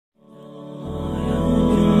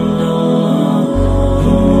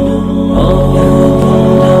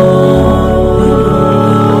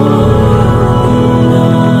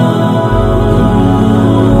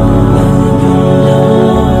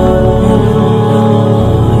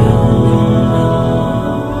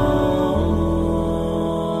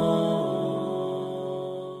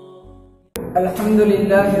الحمد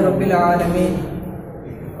لله رب العالمين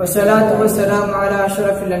والصلاة والسلام على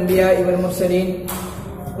أشرف الأنبياء والمرسلين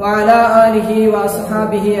وعلى آله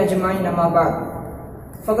وأصحابه أجمعين أما بعد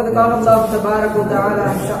فقد قال الله تبارك وتعالى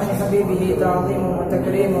عن شأن حبيبه تعظيما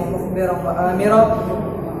وتكريما مخبرا وآمرا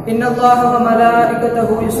إن الله وملائكته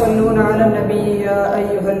يصلون على النبي يا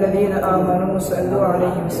أيها الذين آمنوا صلوا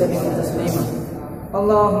عليه وسلموا تسليما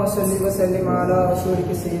اللهم صل وسلم على رسولك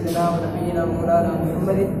سيدنا ونبينا مولانا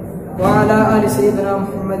محمد وعلى آل سيدنا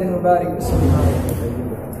محمد وبارك وسلم.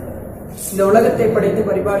 இந்த உலகத்தை படைத்து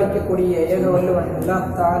பரிபாலிக்கக்கூடிய ஏக வல்லவன் அல்லாஹ்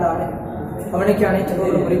தஆலாவே அவனுக்கு அனைத்து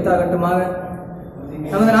புகழும் உரித்தாகட்டுமாக.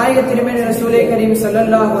 நமது நாயக திருமேனி ரசூலே கரீம்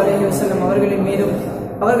ஸல்லல்லாஹு அலைஹி வஸல்லம் அவர்களின் மீதும்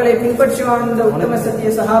அவர்களை பின்பற்றி வாழ்ந்த உத்தம சத்திய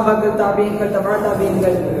சஹாபாக்கள், தாபீன்கள், தபா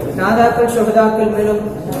தாபீன்கள், நாதாக்கள், ஷுஹதாக்கள் மேலும்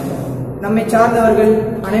நம்மை சார்ந்தவர்கள்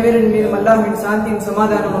அனைவரின் மீதும் அல்லாஹ்வின் சாந்தியும்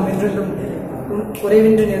சமாதானமும் என்றென்றும்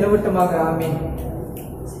குறைவின்றி நிலவட்டுமாக. ஆமீன்.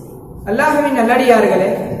 அல்லாஹ்வின் நல்லடியார்களே,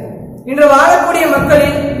 இன்று வாழக்கூடிய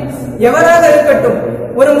மக்களில் எவராக இருக்கட்டும்,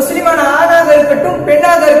 ஒரு முஸ்லிமான ஆணாக இருக்கட்டும்,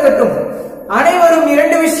 பெண்ணாக இருக்கட்டும், அனைவரும்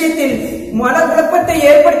இரண்டு விஷயத்தில் மனக்குழப்பத்தை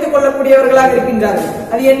ஏற்படுத்திக் கொள்ளக்கூடியவர்களாக இருக்கின்றார்கள்.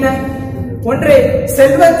 அது என்ன? ஒன்று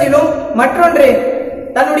செல்வத்திலும், மற்றொன்று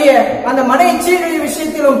தன்னுடைய அந்த மன இச்சையுடைய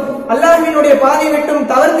விஷயத்திலும் அல்லாஹ்வினுடைய பாதை விட்டும்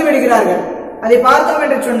தவறுந்து விடுகிறார்கள். அதை பார்த்தோம்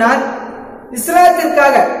என்று சொன்னால்,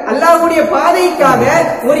 இஸ்லாத்திற்காக அல்லாஹ்வுடைய பாதைக்காக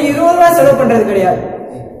ஒரு 20 ரூபாய் செலவு பண்றது கிடையாது.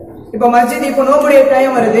 இப்ப மஸ்ஜித் இப்ப நோம்புடைய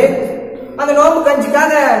டைம் வருது, அந்த நோம்பு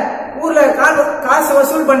கஞ்சிக்காக ஊர்ல காசு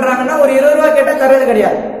வசூல் பண்றாங்கன்னா ஒரு 20 ரூபாய் கேட்டா தர்றது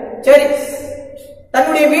கிடையாது. சரி,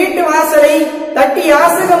 தன்னுடைய வீட்டு வாசலை தட்டி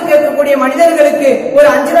யாசகம் கேட்கக்கூடிய மனிதர்களுக்கு ஒரு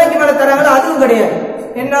 5 ரூபாய்க்கு மேல தராங்களோ அதுவும் கிடையாது.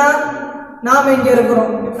 என்ன, நாம இங்க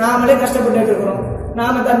இருக்கிறோம், நாமளே கஷ்டப்பட்டு இருக்கிறோம்,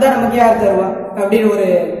 நாம தந்தா நமக்கு யார் தருவா அப்படின்னு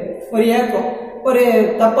ஒரு ஏக்கம், ஒரு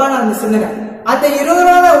தப்பான அந்த சிந்தனை. அந்த 20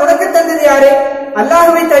 ரூபாய் உனக்கு தந்தது யாரு?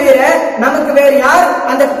 அல்லாஹ்வை தவிர நமக்கு வேறு யார்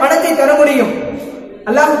அந்த பணத்தை தர முடியும்?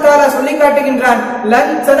 அல்லாஹ் தஆலா சொல்லி காட்டுகின்றான்,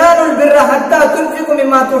 லன் தனாலுல் பிர்ர ஹத்தா துன்ஃபிகு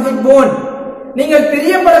மிம்மா துஹிப்பூன். நீங்கள்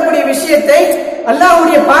பிரியப்படக்கூடிய விஷயத்தை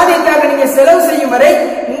அல்லாஹ்வுடைய பாதைக்காக நீங்க செலவு செய்யும் வரை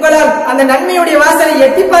உங்களால் அந்த நன்மையுடைய வாசலை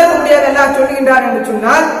எட்டி பார்க்க முடியாது அல்லாஹ் சொல்லுகின்றான் என்று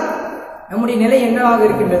சொன்னால், நம்முடைய நிலை என்னவாக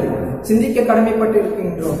இருக்கின்றது? சிந்திக்க கடமைப்பட்டு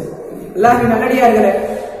இருக்கின்றோம். அல்லாஹ்வின் நல்லடியார்களே,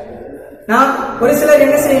 நாம் ஒரு சிலர்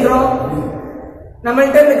என்ன செய்கிறோம்,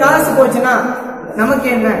 நம்மள்ட்ட இருந்து காசு போச்சுன்னா நமக்கு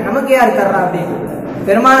என்ன, நமக்கு யார் தர்றா அப்படின்னு.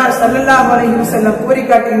 பெருமானார் ஸல்லல்லாஹு அலைஹி வஸல்லம் கூறி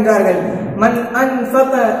காட்டுகின்றார்கள், மன்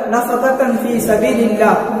அன்ஃபக நஃபகத்தன் ஃபீ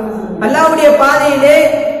ஸபீலில்லாஹ், அல்லாஹ்வுடைய பாதையிலே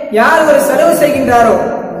யார் ஒரு செலவு செய்கின்றாரோ,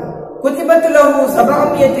 குத்திபத் லஹு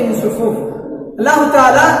சபஅமியத்தின் சுஃபூஃப், அல்லாஹ்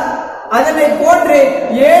தஆலா அதனை போன்று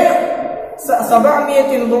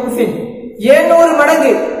 700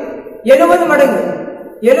 மடங்கு 70 மடங்கு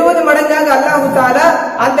 70 மடங்காக அல்லாஹ் தஆலா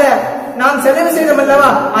அந்த நாம் செலவு செய்தோம் அல்லவா,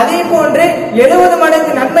 அதே போன்று 70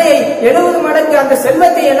 மடங்கு நன்மையை, 70 மடங்கு அந்த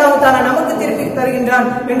செல்வத்தை அல்லாஹ் தஆலா நமக்கு திருப்பி தருகின்றான்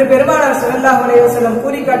என்று பெருமானார் ஸல்லல்லாஹு அலைஹி வஸல்லம்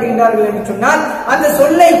கூறி காட்டுகின்றார்கள் என்று சொன்னால், அந்த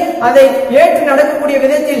சொல்லை அதை ஏற்று நடக்கக்கூடிய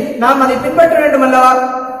விதத்தில் நாம் அதை பின்பற்ற வேண்டும் அல்லவா.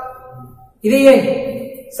 இதையே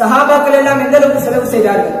சஹாபாக்கள் எல்லாம் எந்த அளவுக்கு செலவு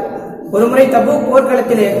செய்தார்கள். ஒருமுறை தபூக்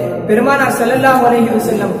போர்க்களத்திலே பெருமானார் ஸல்லல்லாஹு அலைஹி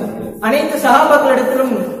வஸல்லம் அனைத்து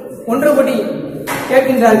சஹாபாக்களிடத்திலும் ஒன்று கூடி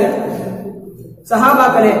கேட்கின்றார்கள்,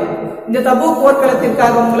 சஹாபாக்களே, இந்த தபூக்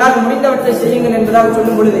போர்க்களத்திற்காக உங்களால் முடிந்தவற்றை செய்யுங்கள் என்பதாக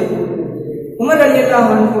சொல்லும் பொழுது உமர் ரலியல்லாஹு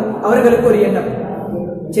அன்ஹு அவர்களுக்கு ஒரு எண்ணம்.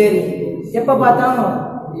 சரி, எப்ப பார்த்தாலும்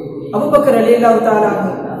அபூபக்கர் ரலியல்லாஹு தஆலா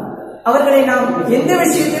அவர்களை நாம் எந்த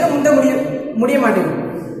விஷயத்திலும் முந்த முடிய மாட்டேங்குது.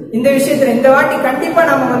 இந்த விஷயத்துல இந்த வாட்டி கண்டிப்பா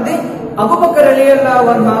நாம அபூபக்கர் ரலியல்லாஹு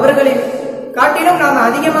அன்ஹு அவர்களை காட்டிலும் நாம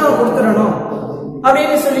அதிகமாக கொடுத்துடணும்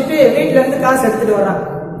அப்படின்னு சொல்லிட்டு வீட்டுல இருந்து காசு எடுத்துட்டு வராங்க.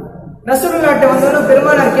 ரசூலுல்லாஹ்ட்ட வந்தோம்,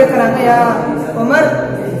 பெருமானார் கேட்கிறாங்க, யா உமர்,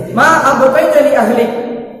 மா அபுபைத லி அஹ்லி,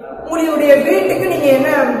 உங்களுடைய வீட்டுக்கு நீங்க என்ன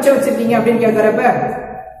மிச்சம் வச்சிருக்கீங்க அப்படின்னு கேட்கிறப்ப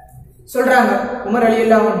சொல்றாங்க உமர்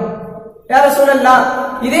ரலியல்லாஹு அன்ஹு, யா ரசூலல்லாஹ்,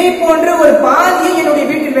 இதே போன்று ஒரு பாதியை என்னுடைய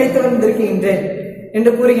வீட்டில் வைத்து வந்திருக்கின்றேன்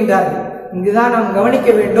என்று கூறுகின்றார்கள். இங்குதான் நாம் கவனிக்க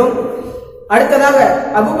வேண்டும். அடுத்ததாக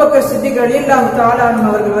அபூபக்கர் சித்திக் ரலியல்லாஹு தஆலா அன்ஹு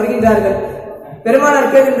அவர்கள் வருகின்றார்கள்.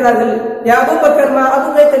 பெருமானார் கேட்கின்றார்கள், யா அபூபக்கர், மா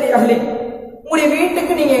அபுபைத லி அஹ்லி, உங்களுடைய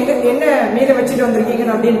வீட்டுக்கு நீங்க என்ன மீதம் வச்சுட்டு வந்திருக்கீங்க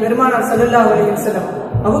அப்படின்னு பெருமானார் ஸல்லல்லாஹு அலைஹி வஸல்லம்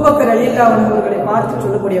அபூபக்கர் ரலியல்லாஹு அன்ஹு அவர்களை பார்த்து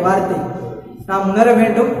சொல்லக்கூடிய வார்த்தை நாம் உணர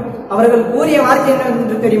வேண்டும். அவர்கள் கூறிய வார்த்தை என்ன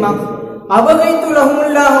என்று தெரியுமா? அபகைத்து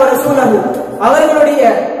லஹுமுல்லாஹு வ ரசூலஹு,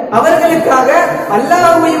 அவர்களுக்காக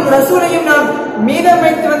அல்லாஹ்வையும் ரசூலையும் நாம் மீதம்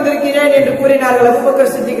வைத்து வந்திருக்கிறேன் என்று கூறினார்கள்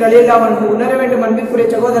அபூபக்கர் சித்திக் ரலியல்லாஹு அன்ஹு. உணர வேண்டும் அன்பிற்குரிய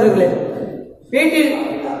சகோதரர்களே, வீட்டில்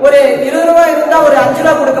ஒரு 20 ரூபாய் இருந்தா ஒரு 5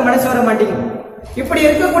 ரூபாய் கொடுக்க மனசு வர மாட்டேங்குது. இப்படி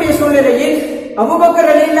இருக்கக்கூடிய சூழ்நிலையில் அபூபக்கர்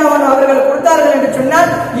ரலியல்லாஹு அன்ஹு அவர்கள் கொடுத்தார்கள் என்று சொன்னால்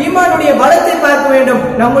ஈமானுடைய பலத்தை பார்க்க வேண்டும்,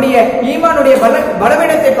 நம்முடைய ஈமானுடைய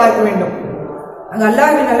பலவீனத்தை பார்க்க வேண்டும். அங்க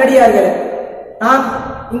அல்லாஹ்வின் நல்லடியார்களே, நாம்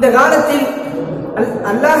இந்த காலத்தில்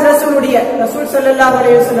அல்லாஹ் ரசூல் ஸல்லல்லாஹு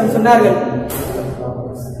அலைஹி வஸல்லம் சொன்னார்கள்,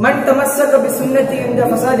 மன் தமஸ்ஸக பிசுன்னதி இந்த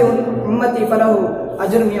ஃபஸாதி உம்மதி ஃபலஹு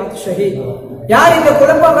அஜ்ரு மியத் ஷஹீத். யார் இந்த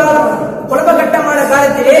குழப்பகட்டமான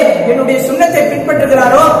காலத்திலே என்னுடைய சுன்னத்தை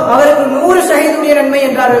பின்பற்றுகிறாரோ அவருக்கு 100 ஷஹீதுடைய நன்மை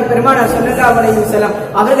என்றார்கள் பெருமானார் ஸல்லல்லாஹு அலைஹி வஸல்லம்.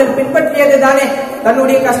 அவர்கள் பின்பற்றியது தானே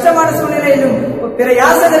தன்னுடைய கஷ்டமான சூழ்நிலையிலும் பிற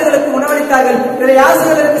யாசகர்களுக்கு உணவளித்தார்கள், பிற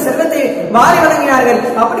யாசகர்களுக்கு செல்வத்தை வாரி வழங்கினார்கள்.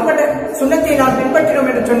 அப்படிப்பட்ட சுன்னத்தை நாம் பின்பற்றினோம்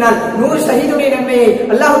என்று சொன்னால் 100 ஷஹீதுடைய நன்மையை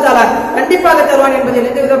அல்லாஹ் தஆலா கண்டிப்பாக தருவான் என்பதில்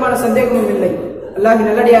எந்த விதமான சந்தேகமும் இல்லை. அல்லாஹ்வின்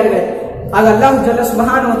நல்லடியார்களே, ஆக அல்லாஹ் ஜல்ல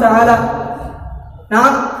சுப்ஹானஹு வ தஆலா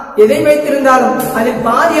நாம் எதை வைத்திருந்தாலும் அதில்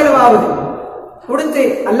பாதி அளவாவது கொடுத்து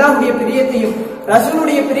அல்லாஹ்வுடைய பிரியத்தையும்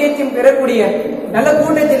ரசூலுடைய பிரியத்தையும் பெறக்கூடிய நல்ல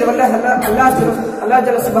கூட்டத்தில் வல்ல அல்லாஹ்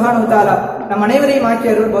ஜல்ல சுப்ஹானஹு வ தஆலா நம் அனைவரையும் ஆக்கி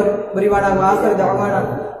அருள் புரிவானாக. ஆகிர தஅவானா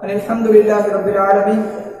அல்ஹம்துலில்லாஹி ரப்பில் ஆலமீன்.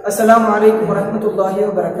 அஸ்ஸலாமு அலைக்கும் வரஹ்மத்துல்லாஹி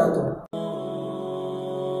வபரகாத்துஹு.